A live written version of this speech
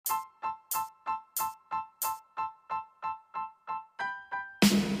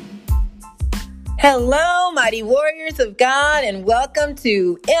Hello, mighty warriors of God, and welcome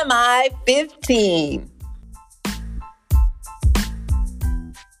to MI 15.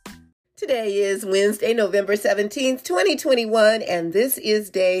 Today is Wednesday, November 17th, 2021, and this is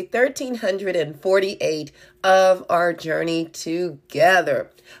day 1348 of our journey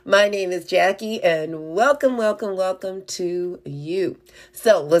together. My name is Jackie, and welcome to you.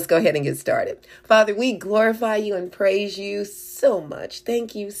 So let's go ahead and get started. Father, we glorify you and praise you so much.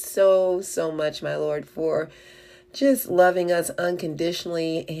 Thank you so much, my Lord, for just loving us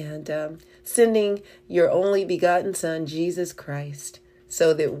unconditionally and sending your only begotten Son, Jesus Christ,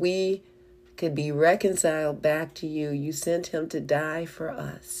 so that we could be reconciled back to you. You sent him to die for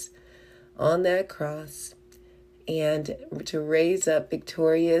us on that cross and to raise up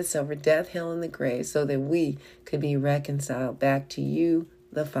victorious over death, hell, and the grave so that we could be reconciled back to you,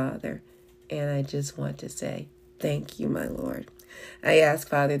 the Father. And I just want to say thank you, my Lord. I ask,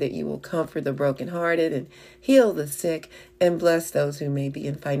 Father, that you will comfort the brokenhearted and heal the sick and bless those who may be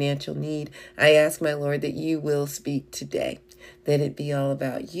in financial need. I ask, my Lord, that you will speak today, that it be all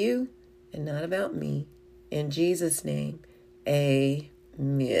about you and not about me. In Jesus' name,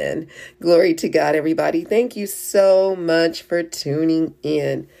 amen. Glory to God, everybody. Thank you so much for tuning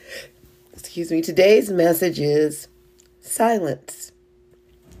in. Today's message is silence.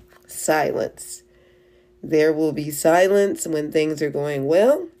 Silence. There will be silence when things are going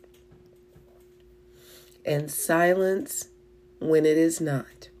well, and silence when it is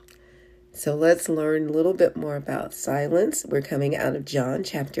not. So let's learn a little bit more about silence. We're coming out of John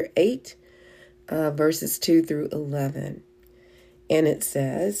chapter 8. Verses 2 through 11. And it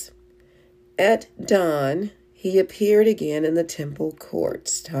says, "At dawn, he appeared again in the temple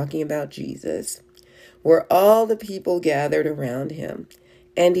courts," talking about Jesus, "where all the people gathered around him,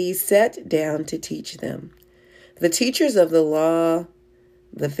 and he sat down to teach them. The teachers of the law,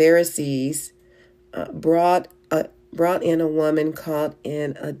 the Pharisees, brought in a woman caught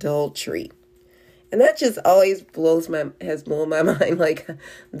in adultery." And that just always has blown my mind. Like,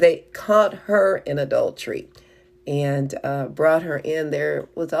 they caught her in adultery and brought her in. There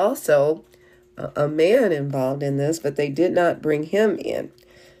was also a man involved in this, but they did not bring him in.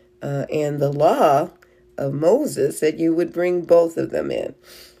 And the law of Moses said you would bring both of them in.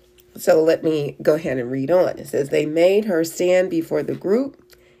 So let me go ahead and read on. It says, "They made her stand before the group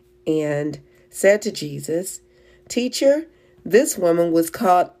and said to Jesus, 'Teacher, this woman was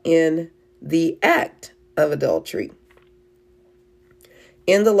caught in the act of adultery.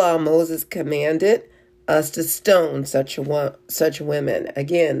 In the law, Moses commanded us to stone such women."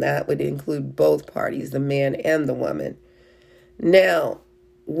 Again, that would include both parties, the man and the woman. "Now,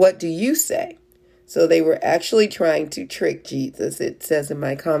 what do you say?" So they were actually trying to trick Jesus. It says in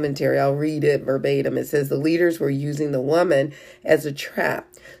my commentary, I'll read it verbatim. It says the leaders were using the woman as a trap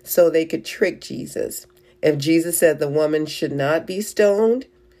so they could trick Jesus. If Jesus said the woman should not be stoned,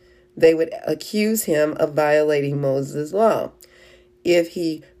 they would accuse him of violating Moses' law. If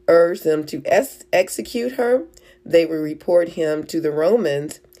he urged them to execute her, they would report him to the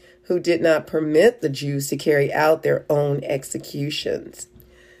Romans, who did not permit the Jews to carry out their own executions.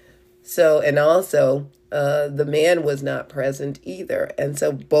 So, and also, the man was not present either. And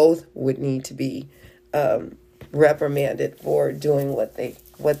so both would need to be reprimanded for doing what they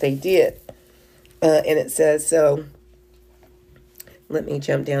did. And it says, so let me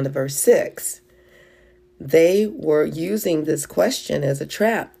jump down to verse 6. They were using this question as a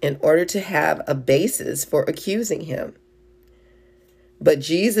trap in order to have a basis for accusing him. But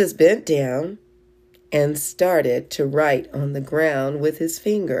Jesus bent down and started to write on the ground with his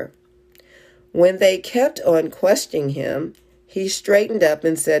finger. When they kept on questioning him, he straightened up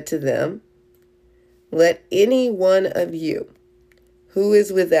and said to them, "Let any one of you who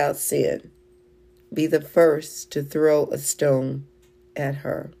is without sin be the first to throw a stone at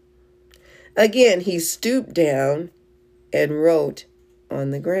her." Again, he stooped down and wrote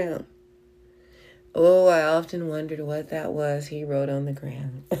on the ground. Oh, I often wondered what that was he wrote on the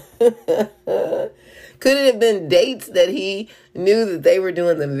ground. Could it have been dates that he knew that they were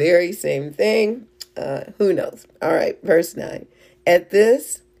doing the very same thing? Who knows? All right, verse 9. At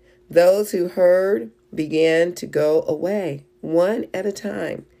this, those who heard began to go away, one at a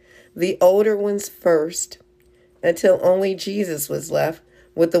time, the older ones first, until only Jesus was left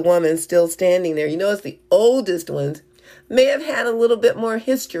with the woman still standing there. You notice the oldest ones may have had a little bit more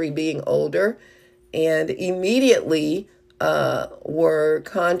history being older and immediately were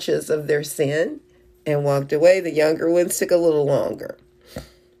conscious of their sin and walked away. The younger ones took a little longer.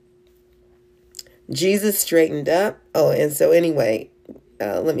 Jesus straightened up. Oh, and so anyway,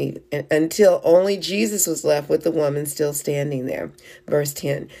 until only Jesus was left with the woman still standing there. Verse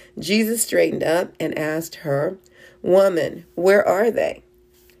 10, Jesus straightened up and asked her, "Woman, where are they?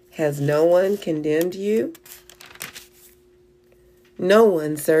 Has no one condemned you?" "No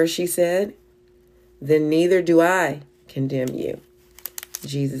one, sir," she said. "Then neither do I condemn you,"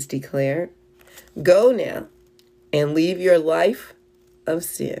 Jesus declared. "Go now and leave your life of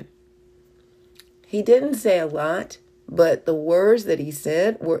sin." He didn't say a lot, but the words that he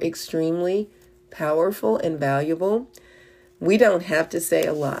said were extremely powerful and valuable. We don't have to say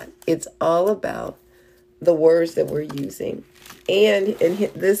a lot. It's all about the words that we're using. And in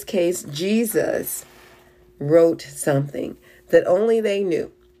this case, Jesus wrote something that only they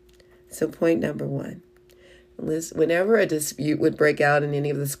knew. So point number one, whenever a dispute would break out in any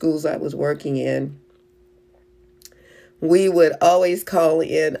of the schools I was working in, we would always call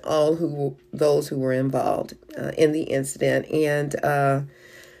in those who were involved in the incident, and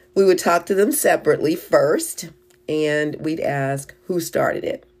we would talk to them separately first, and we'd ask who started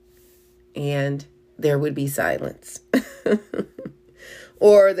it, and there would be silence.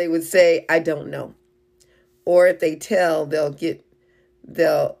 Or they would say, "I don't know." Or if they tell, they'll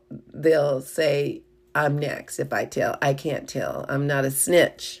say, "I'm next." If I tell, I can't tell. I'm not a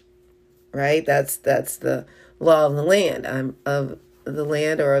snitch, right? That's the law of the land. I'm of the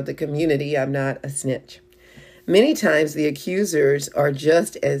land or of the community. I'm not a snitch. Many times the accusers are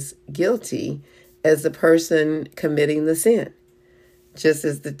just as guilty as the person committing the sin, just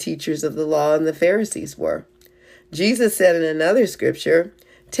as the teachers of the law and the Pharisees were. Jesus said in another scripture,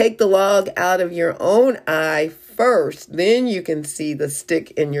 "Take the log out of your own eye first, then you can see the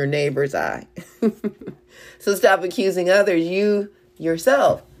stick in your neighbor's eye." So stop accusing others. You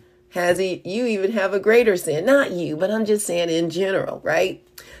yourself you even have a greater sin. Not you, but I'm just saying in general, right?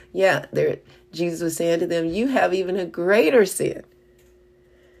 Yeah, Jesus was saying to them, you have even a greater sin.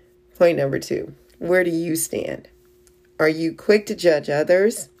 Point number two, where do you stand? Are you quick to judge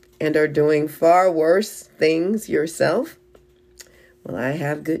others and are doing far worse things yourself? Well, I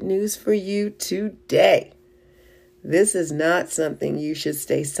have good news for you today. This is not something you should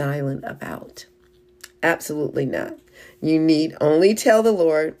stay silent about. Absolutely not. You need only tell the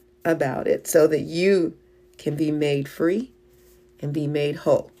Lord about it so that you can be made free and be made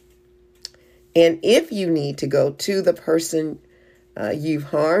whole. And if you need to go to the person you've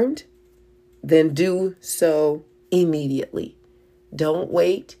harmed, then do so immediately. Don't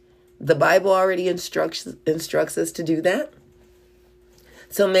wait. The Bible already instructs us to do that.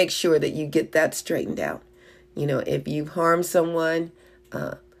 So make sure that you get that straightened out. If you've harmed someone,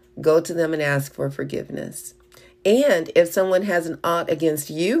 go to them and ask for forgiveness. And if someone has an ought against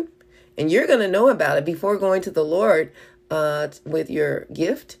you, and you're going to know about it before going to the Lord with your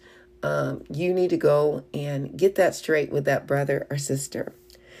gift, you need to go and get that straight with that brother or sister.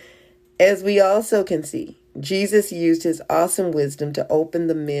 As we also can see, Jesus used his awesome wisdom to open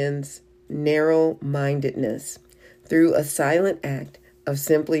the men's narrow-mindedness through a silent act of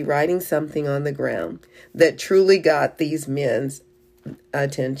simply writing something on the ground that truly got these men's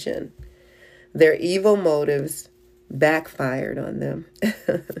attention. Their evil motives backfired on them.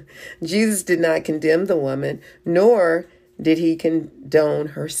 Jesus did not condemn the woman, nor did he condone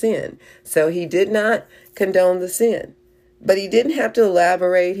her sin. So he did not condone the sin. But he didn't have to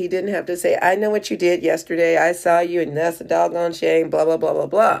elaborate. He didn't have to say, "I know what you did yesterday. I saw you, and that's a doggone shame, blah, blah, blah, blah,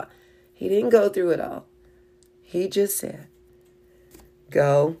 blah." He didn't go through it all. He just said,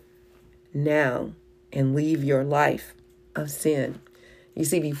 "Go now and leave your life of sin." You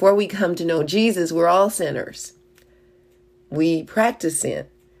see, before we come to know Jesus, we're all sinners. We practice sin.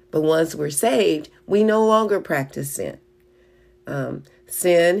 But once we're saved, we no longer practice sin.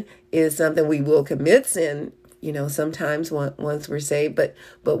 Sin is something we will commit sin, sometimes once we're saved,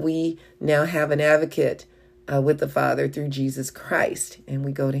 but we now have an advocate with the Father through Jesus Christ. And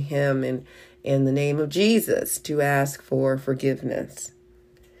we go to him in the name of Jesus to ask for forgiveness.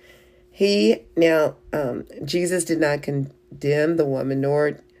 Jesus did not condemn the woman,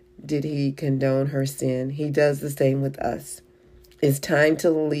 nor did he condone her sin. He does the same with us. It's time to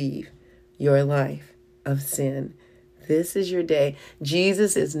leave your life of sin. This is your day.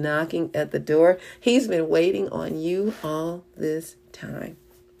 Jesus is knocking at the door. He's been waiting on you all this time.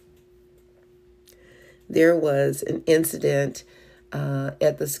 There was an incident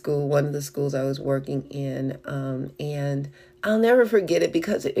at the school, one of the schools I was working in, and I'll never forget it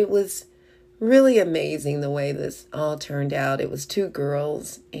because it was really amazing the way this all turned out. It was 2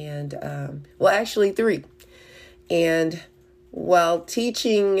 girls and, actually 3. And while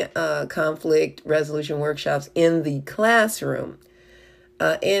teaching conflict resolution workshops in the classroom,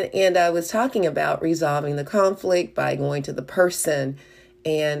 and I was talking about resolving the conflict by going to the person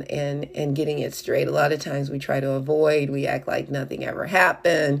and getting it straight. A lot of times we try to avoid, we act like nothing ever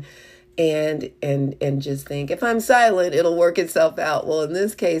happened, and just think, if I'm silent, it'll work itself out. Well, in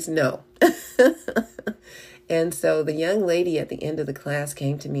this case, no. And so the young lady at the end of the class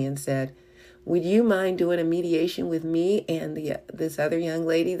came to me and said, would you mind doing a mediation with me and this other young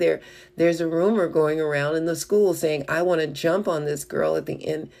lady? There's a rumor going around in the school saying, I want to jump on this girl at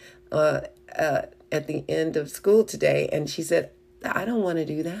the end of school today. And she said, I don't want to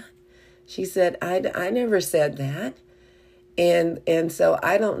do that. She said, I never said that. And so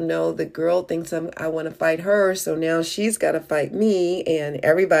I don't know, the girl thinks I want to fight her. So now she's got to fight me, and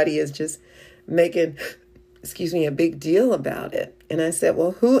everybody is just making, a big deal about it. And I said,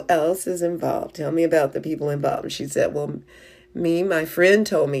 well, who else is involved? Tell me about the people involved. And she said, well, my friend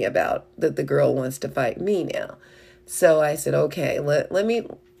told me about that the girl wants to fight me now. So I said, okay,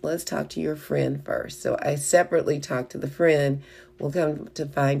 let's talk to your friend first. So I separately talked to the friend. We'll come to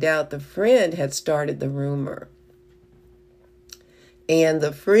find out the friend had started the rumor. And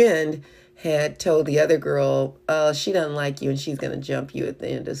the friend had told the other girl, she doesn't like you and she's going to jump you at the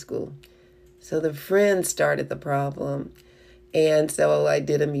end of school. So the friend started the problem. And so I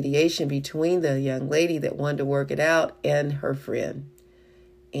did a mediation between the young lady that wanted to work it out and her friend.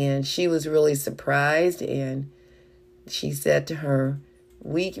 And she was really surprised. And she said to her,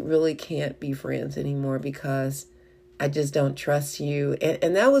 we really can't be friends anymore because I just don't trust you.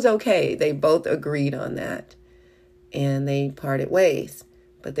 And that was okay. They both agreed on that. And they parted ways.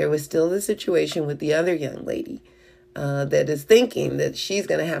 But there was still the situation with the other young lady that is thinking that she's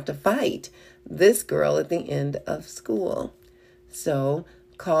going to have to fight this girl at the end of school. So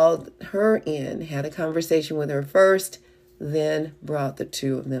called her in, had a conversation with her first, then brought the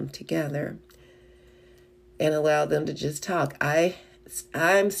two of them together and allowed them to just talk.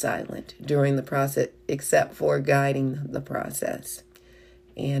 I'm silent during the process, except for guiding the process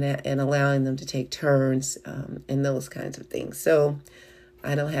and allowing them to take turns and those kinds of things. So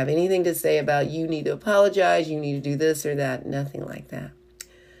I don't have anything to say about you need to apologize, you need to do this or that, nothing like that.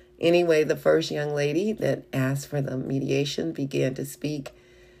 Anyway, the first young lady that asked for the mediation began to speak.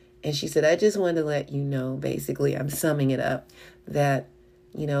 And she said, I just wanted to let you know, basically, I'm summing it up, that,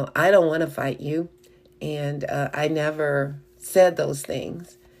 I don't want to fight you. And I never said those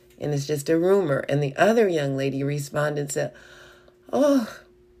things. And it's just a rumor. And the other young lady responded and said, oh,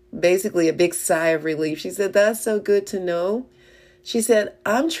 basically a big sigh of relief. She said, that's so good to know. She said,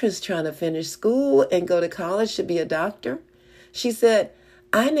 I'm just trying to finish school and go to college to be a doctor. She said,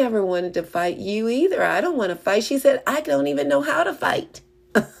 I never wanted to fight you either. I don't want to fight. She said, I don't even know how to fight.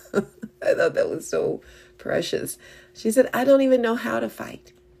 I thought that was so precious. She said, I don't even know how to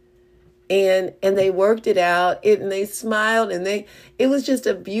fight. And they worked it out and they smiled and it was just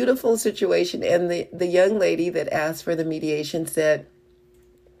a beautiful situation. And the young lady that asked for the mediation said,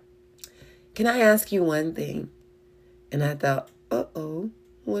 can I ask you one thing? And I thought,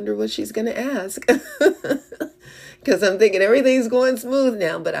 wonder what she's going to ask. Because I'm thinking everything's going smooth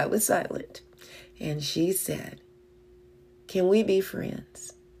now, but I was silent. And she said, can we be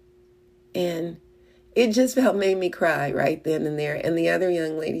friends? And it just made me cry right then and there. And the other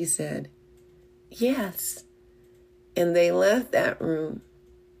young lady said, yes. And they left that room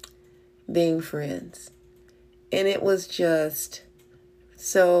being friends. And it was just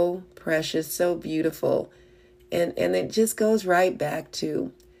so precious, so beautiful. And it just goes right back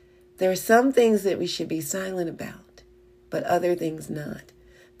to, there are some things that we should be silent about, but other things not.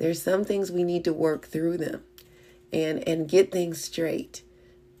 There's some things we need to work through them and get things straight.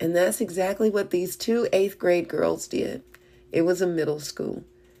 And that's exactly what these two 8th grade girls did. It was a middle school.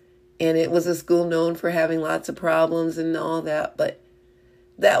 And it was a school known for having lots of problems and all that. But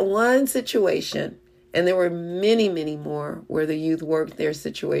that one situation, and there were many, many more where the youth worked their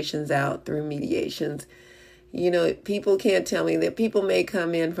situations out through mediations. People can't tell me that people may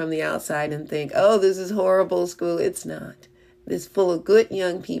come in from the outside and think, oh, this is horrible school. It's not. It's full of good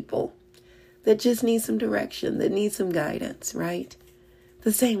young people that just need some direction, that need some guidance, right?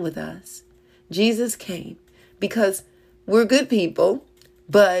 The same with us. Jesus came because we're good people,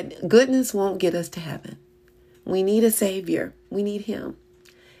 but goodness won't get us to heaven. We need a Savior. We need Him.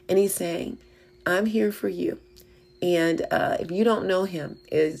 And He's saying, I'm here for you. And if you don't know Him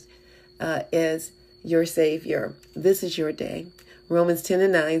as your Savior, this is your day. Romans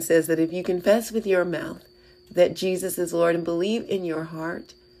 10:9 says that if you confess with your mouth that Jesus is Lord and believe in your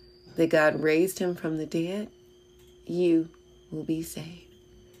heart that God raised Him from the dead, you will be saved.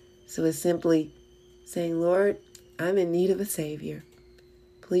 So it's simply saying, Lord, I'm in need of a Savior.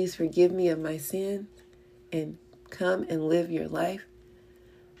 Please forgive me of my sin and come and live your life.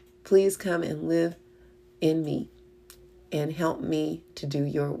 Please come and live in me. and help me to do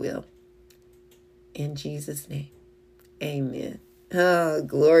your will. In Jesus' name, amen. Oh,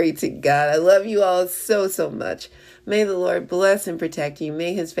 glory to God. I love you all so, so much. May the Lord bless and protect you.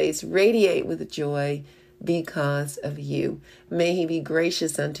 May his face radiate with joy because of you. May he be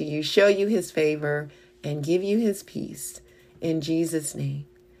gracious unto you, show you his favor, and give you his peace. In Jesus' name,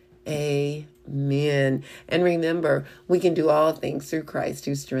 amen. And remember, we can do all things through Christ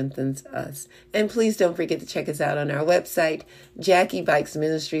who strengthens us. And please don't forget to check us out on our website,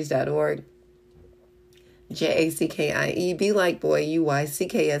 JackieBikesMinistries.org. JACKIE, be like boy,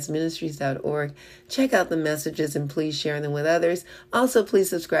 UYCKS Ministries.org. Check out the messages and please share them with others. Also, please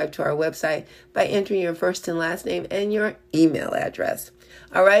subscribe to our website by entering your first and last name and your email address.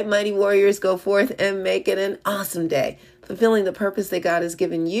 All right, mighty warriors, go forth and make it an awesome day, fulfilling the purpose that God has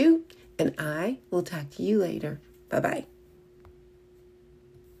given you. And I will talk to you later. Bye-bye.